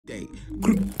Day.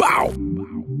 Bow.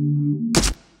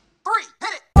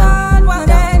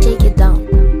 Take it down.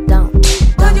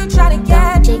 Would you try to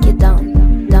get? Take it down.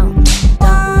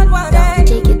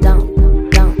 Take it down.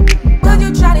 Would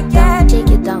you try to get? Take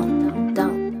it down. I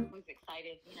was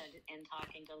excited, in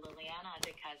talking to Liliana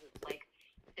because it's like,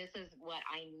 this is what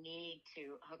I need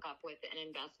to hook up with an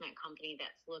investment company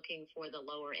that's looking for the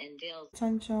lower end deals.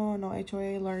 Essential, no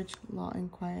HOA, large, lot,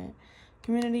 and quiet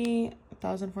community,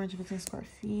 1,415 square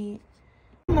feet.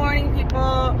 Good morning,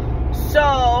 people. So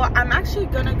I'm actually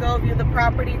gonna go view the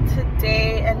property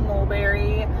today in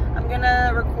Mulberry. I'm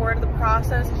gonna record the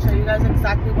process and show you guys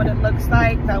exactly what it looks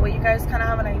like. That way you guys kind of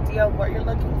have an idea of what you're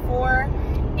looking for.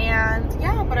 And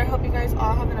yeah, but I hope you guys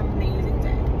all have an amazing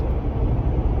day.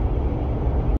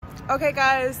 Okay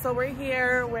guys, so we're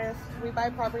here with We Buy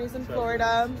Properties in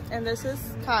Florida, and this is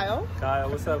Kyle. Kyle,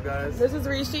 what's up, guys? This is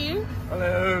Rishi.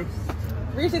 Hello.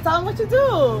 Rishi, tell them what you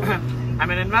do. I'm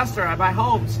an investor. I buy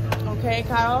homes. Okay,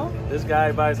 Kyle. This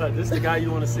guy buys. This is the guy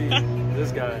you want to see.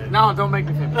 This guy. No, don't make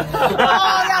me famous.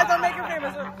 Oh yeah, don't make him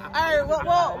famous. All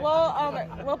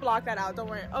right, we'll block that out. Don't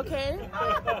worry. Okay.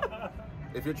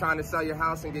 If you're trying to sell your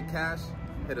house and get cash,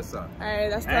 hit us up. All right,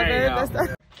 that's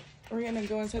clever. We're gonna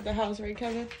go inside the house, right,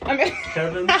 Kevin?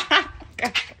 Kevin.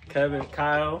 Kevin.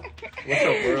 Kyle. What's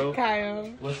up, bro? Kyle.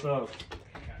 What's up?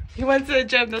 He went to the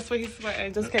gym. That's why he's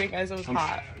sweating. Just kidding, guys. It was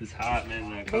hot. It's hot,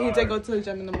 man. But he did go to the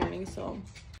gym in the morning, so.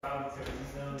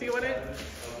 Do you want it?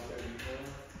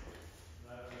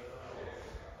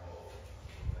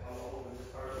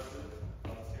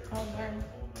 Oh, man.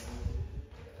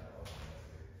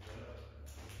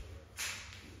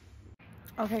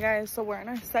 Okay, guys. So we're on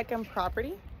our second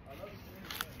property.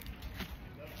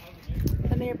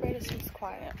 The neighborhood seems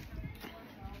quiet.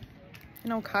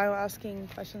 Kyle asking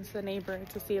questions to the neighbor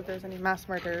to see if there's any mass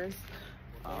murders,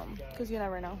 because you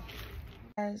never know.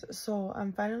 Guys, so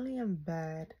I'm finally in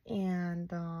bed, and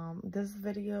this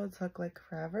video took like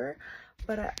forever,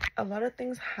 but a lot of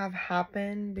things have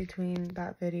happened between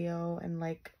that video and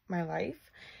like my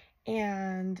life.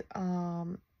 And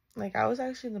like I was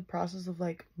actually in the process of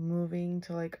like moving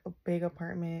to like a big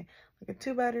apartment, like a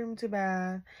 2-bedroom,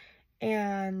 2-bath,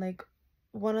 and like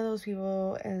one of those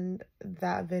people in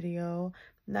that video,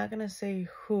 not gonna say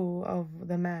who of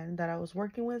the men that I was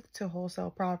working with to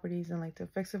wholesale properties and like to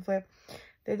fix and flip,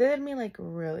 they did me like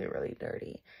really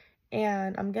dirty.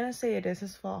 And I'm gonna say it is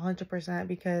his fault 100%,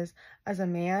 because as a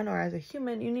man or as a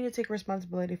human, you need to take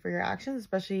responsibility for your actions,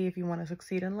 especially if you want to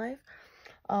succeed in life.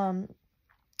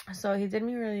 So he did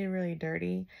me really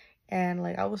dirty, and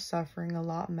like I was suffering a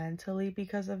lot mentally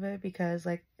because of it, because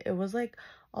like it was like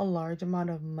a large amount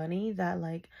of money that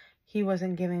like he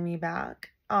wasn't giving me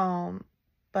back.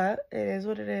 But it is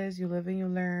what it is. You live and you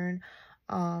learn.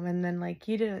 And then like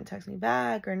he didn't text me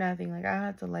back or nothing. Like I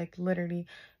had to like literally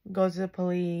go to the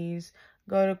police,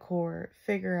 go to court,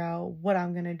 figure out what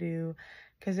I'm gonna do,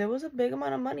 because it was a big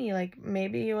amount of money. Like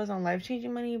maybe it wasn't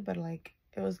life-changing money, but like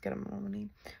it was a good amount of money.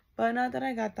 But now that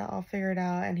I got that all figured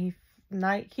out, and he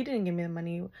didn't give me the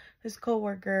money. His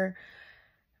co-worker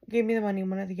gave me the money.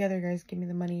 One of the other guys gave me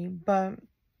the money, but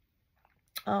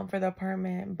for the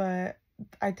apartment. But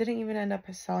I didn't even end up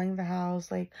selling the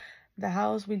house. Like the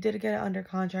house, we did get it under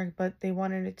contract, but they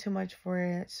wanted it too much for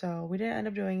it, so we didn't end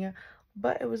up doing it.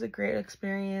 But it was a great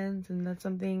experience, and that's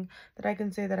something that I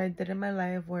can say that I did in my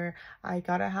life, where I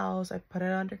got a house, I put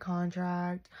it under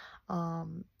contract,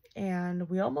 and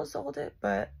we almost sold it,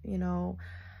 but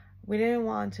we didn't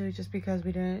want to, just because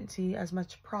we didn't see as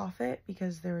much profit,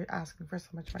 because they were asking for so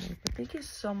much money. But thank you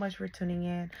so much for tuning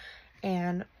in,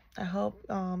 and I hope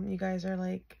you guys are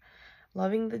like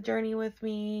loving the journey with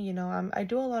me. I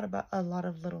do a lot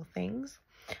of little things,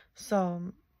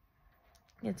 so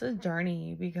it's a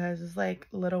journey, because it's like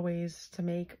little ways to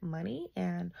make money,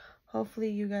 and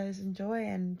hopefully you guys enjoy.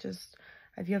 And just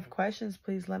if you have questions,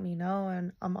 please let me know,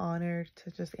 and I'm honored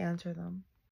to just answer them.